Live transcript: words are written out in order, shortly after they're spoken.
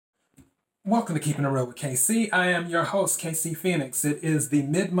Welcome to Keeping It Real with KC. I am your host, KC Phoenix. It is the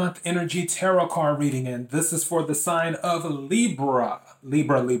mid-month energy tarot card reading, and this is for the sign of Libra.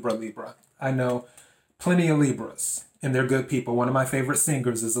 Libra. I know plenty of Libras, and they're good people. One of my favorite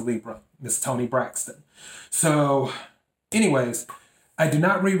singers is a Libra, Miss Toni Braxton. So, anyways, I do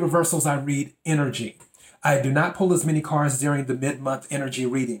not read reversals, I read energy. I do not pull as many cards during the mid-month energy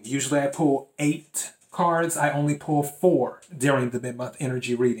reading. Usually I pull 8 cards. I only pull 4 during the mid-month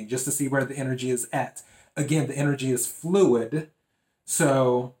energy reading just to see where the energy is at. Again, the energy is fluid,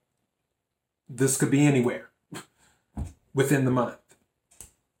 so this could be anywhere within the month.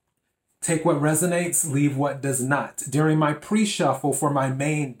 Take what resonates, leave what does not. During my pre-shuffle for my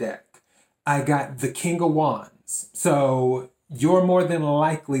main deck, I got the King of Wands. So you're more than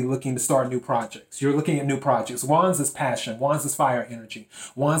likely looking to start new projects. You're looking at new projects. Wands is passion. Wands is fire energy.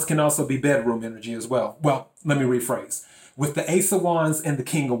 Wands can also be bedroom energy as well. Well, let me rephrase. With the Ace of Wands and the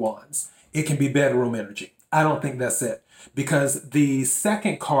King of Wands, it can be bedroom energy. I don't think that's it. Because the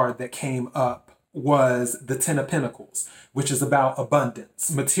second card that came up was the Ten of Pentacles, which is about abundance,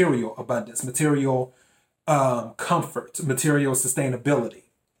 material comfort, material sustainability.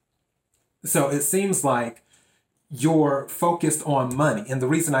 So it seems like you're focused on money. And the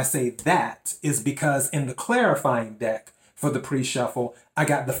reason I say that is because in the clarifying deck for the pre-shuffle, I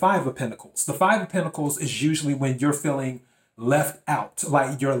got the Five of Pentacles. The Five of Pentacles is usually when you're feeling left out,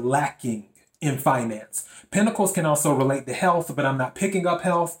 like you're lacking in finance. Pentacles can also relate to health, but I'm not picking up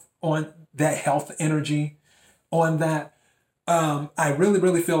health on that health energy on that. I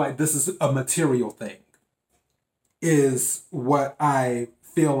really feel like this is a material thing, is what I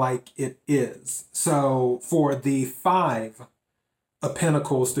feel like it is. So for the Five of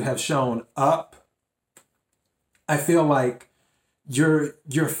Pentacles to have shown up, I feel like you're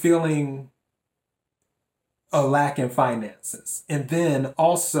feeling a lack in finances. And then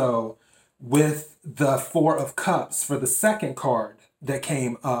also with the Four of Cups for the second card that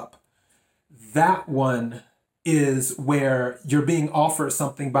came up, that one is where you're being offered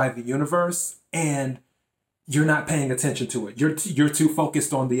something by the universe and you're not paying attention to it. You're too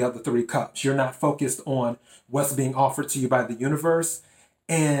focused on the other 3 cups. You're not focused on what's being offered to you by the universe.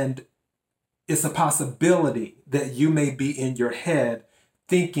 And it's a possibility that you may be in your head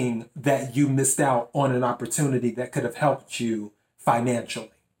thinking that you missed out on an opportunity that could have helped you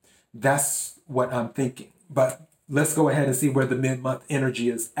financially. That's what I'm thinking. But let's go ahead and see where the mid-month energy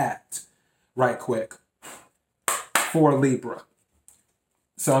is at right quick for Libra.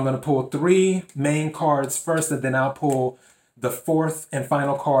 So I'm going to pull 3 main cards first, and then I'll pull the 4th and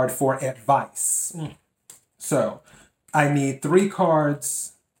final card for advice. So I need 3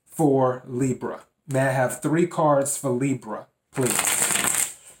 cards for Libra. May I have 3 cards for Libra,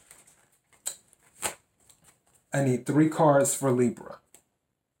 please? I need 3 cards for Libra.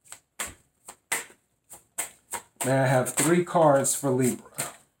 May I have 3 cards for Libra?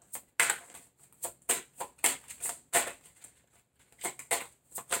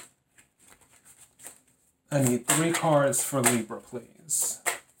 I need 3 cards for Libra, please.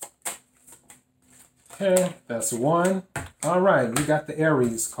 Okay, that's 1. All right, you got the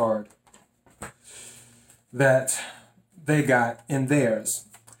Aries card that they got in theirs.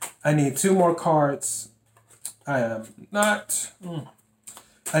 I need 2 more cards. I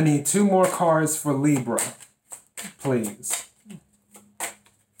need 2 more cards for Libra, please.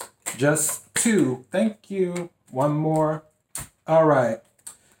 Just 2. Thank you. 1 more. All right.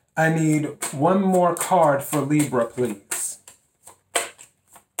 I need 1 more card for Libra, please.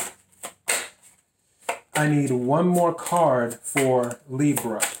 I need 1 more card for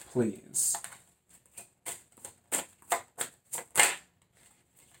Libra, please.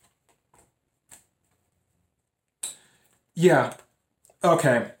 Yeah.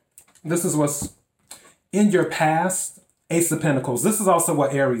 Okay. This is what's in your past. Ace of Pentacles. This is also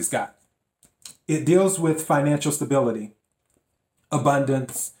what Aries got. It deals with financial stability,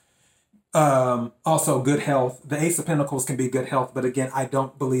 abundance, also good health. The Ace of Pentacles can be good health, but again, I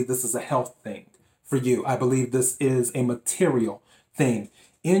don't believe this is a health thing for you. I believe this is a material thing.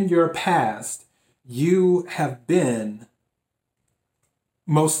 In your past, you have been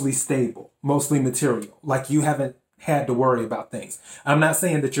mostly stable, mostly material. Like you haven't had to worry about things. I'm not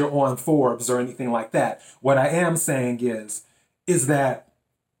saying that you're on Forbes or anything like that. What I am saying is that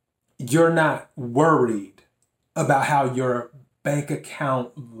you're not worried about how your bank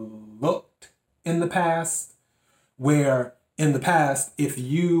account looked in the past, where in the past, if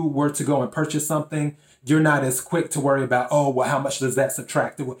you were to go and purchase something, you're not as quick to worry about, oh, well, how much does that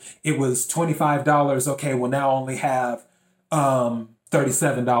subtract? It was $25. Okay, well, now I only have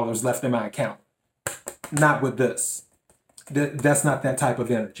 $37 left in my account. Not with this. That's not that type of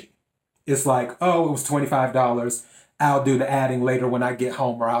energy. It's like, oh, it was $25. I'll do the adding later when I get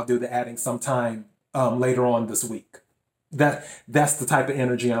home, or I'll do the adding sometime later on this week. That's the type of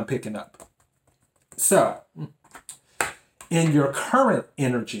energy I'm picking up. So, in your current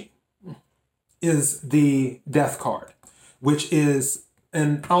energy is the Death card, which is,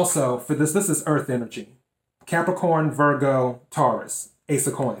 and also for this is Earth energy. Capricorn, Virgo, Taurus, Ace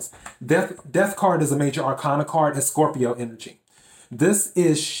of Coins. Death card is a major arcana card, is Scorpio energy. This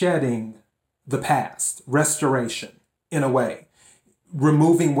is shedding the past, restoration in a way.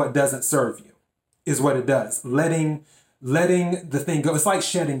 Removing what doesn't serve you is what it does. Letting the thing go. It's like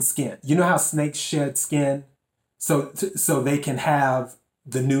shedding skin. You know how snakes shed skin? So they can have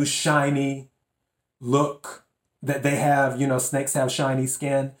the new shiny look that they have. You know, snakes have shiny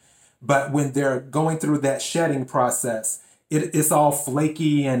skin. But when they're going through that shedding process, it's all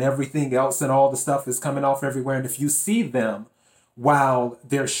flaky and everything else, and all the stuff is coming off everywhere. And if you see them while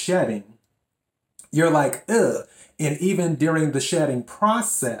they're shedding, you're like, ugh. And even during the shedding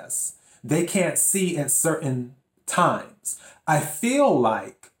process, they can't see at certain times. I feel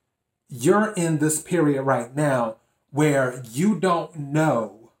like you're in this period right now where you don't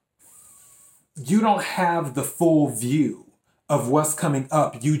have the full view of what's coming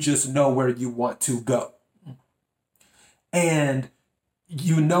up. You just know where you want to go. And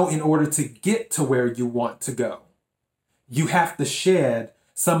you know, in order to get to where you want to go, you have to shed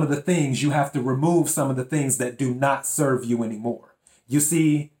some of the things. You have to remove some of the things that do not serve you anymore. You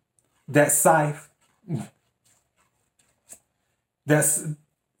see that scythe? That's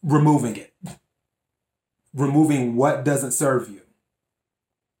removing it. Removing what doesn't serve you.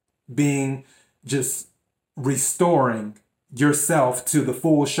 Being just restoring yourself to the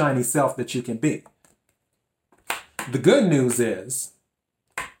full shiny self that you can be. The good news is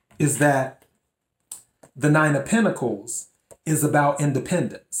that the Nine of Pentacles is about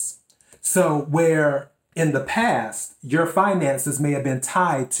independence. So where in the past, your finances may have been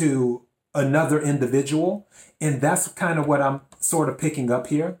tied to another individual, and that's kind of what I'm sort of picking up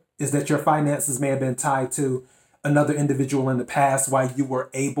here, is that your finances may have been tied to another individual in the past while you were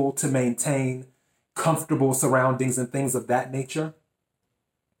able to maintain comfortable surroundings and things of that nature.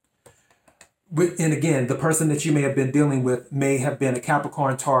 And again, the person that you may have been dealing with may have been a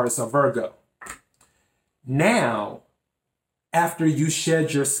Capricorn, Taurus, or Virgo. Now, after you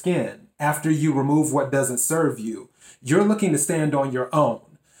shed your skin, after you remove what doesn't serve you, you're looking to stand on your own.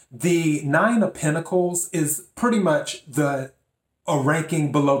 The Nine of Pentacles is pretty much a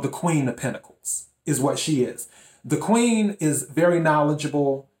ranking below the Queen of Pentacles, is what she is. The Queen is very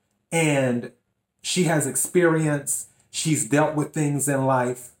knowledgeable, and she has experience. She's dealt with things in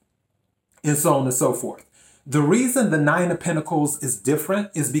life, and so on and so forth. The reason the Nine of Pentacles is different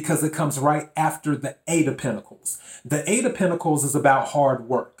is because it comes right after the Eight of Pentacles. The Eight of Pentacles is about hard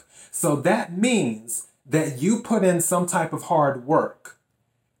work. So that means that you put in some type of hard work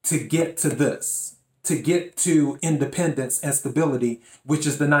to get to this, to get to independence and stability, which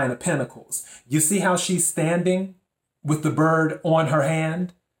is the Nine of Pentacles. You see how she's standing with the bird on her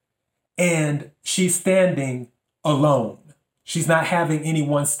hand? And she's standing alone. She's not having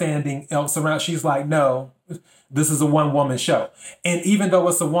anyone standing else around. She's like, no, this is a one-woman show. And even though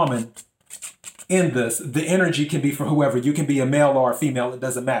it's a woman in this, the energy can be for whoever. You can be a male or a female. It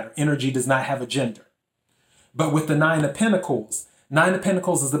doesn't matter. Energy does not have a gender. But with the Nine of Pentacles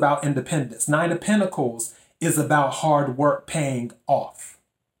is about independence. Nine of Pentacles is about hard work paying off.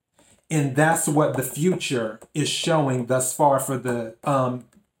 And that's what the future is showing thus far for the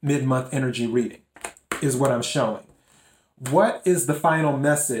mid-month energy reading, is what I'm showing. What is the final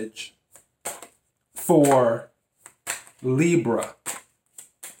message for Libra?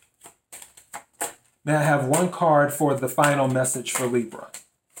 May I have one card for the final message for Libra?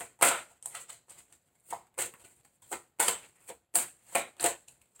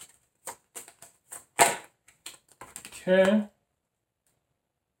 Okay.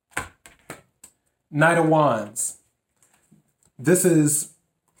 Knight of Wands. This is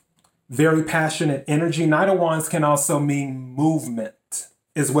very passionate energy. Knight of Wands can also mean movement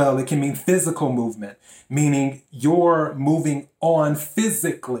as well. It can mean physical movement, meaning you're moving on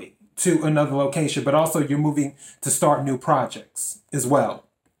physically to another location, but also you're moving to start new projects as well.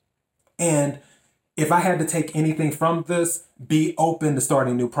 And if I had to take anything from this, be open to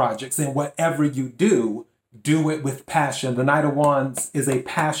starting new projects. And whatever you do, do it with passion. The Knight of Wands is a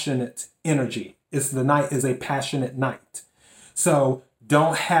passionate energy. The Knight is a passionate knight. So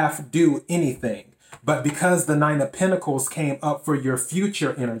don't half do anything. But because the Nine of Pentacles came up for your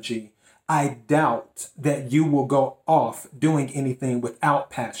future energy, I doubt that you will go off doing anything without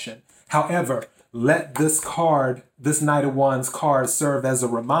passion. However, let this card, this Knight of Wands card, serve as a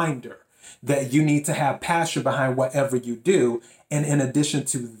reminder that you need to have passion behind whatever you do. And in addition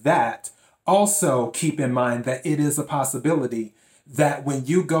to that, also keep in mind that it is a possibility that when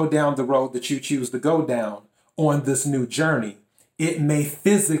you go down the road that you choose to go down on this new journey, it may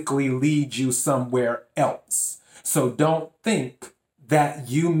physically lead you somewhere else. So don't think that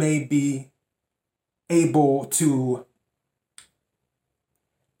you may be able to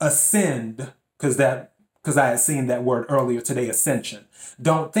ascend, because I had seen that word earlier today, ascension.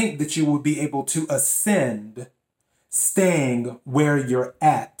 Don't think that you will be able to ascend staying where you're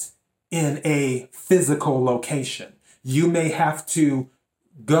at in a physical location. You may have to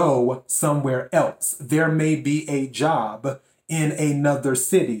go somewhere else. There may be a job in another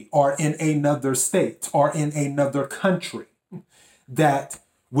city or in another state or in another country that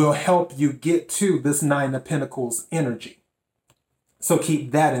will help you get to this Nine of Pentacles energy. So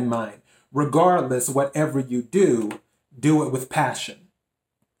keep that in mind. Regardless, whatever you do, do it with passion.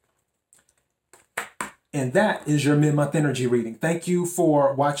 And that is your mid-month energy reading. Thank you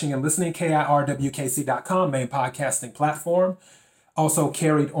for watching and listening. KIRWKC.com, main podcasting platform. Also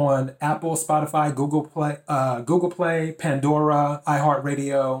carried on Apple, Spotify, Google Play, Pandora,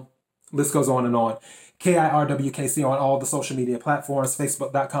 iHeartRadio. List goes on and on. KIRWKC on all the social media platforms,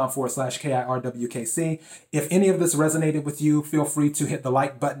 facebook.com/KIRWKC. If any of this resonated with you, feel free to hit the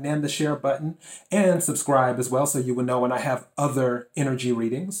like button and the share button and subscribe as well so you will know when I have other energy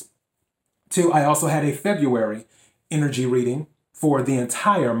readings. 2, I also had a February energy reading for the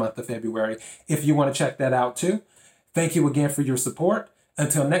entire month of February if you want to check that out too. Thank you again for your support.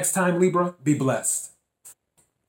 Until next time, Libra, be blessed.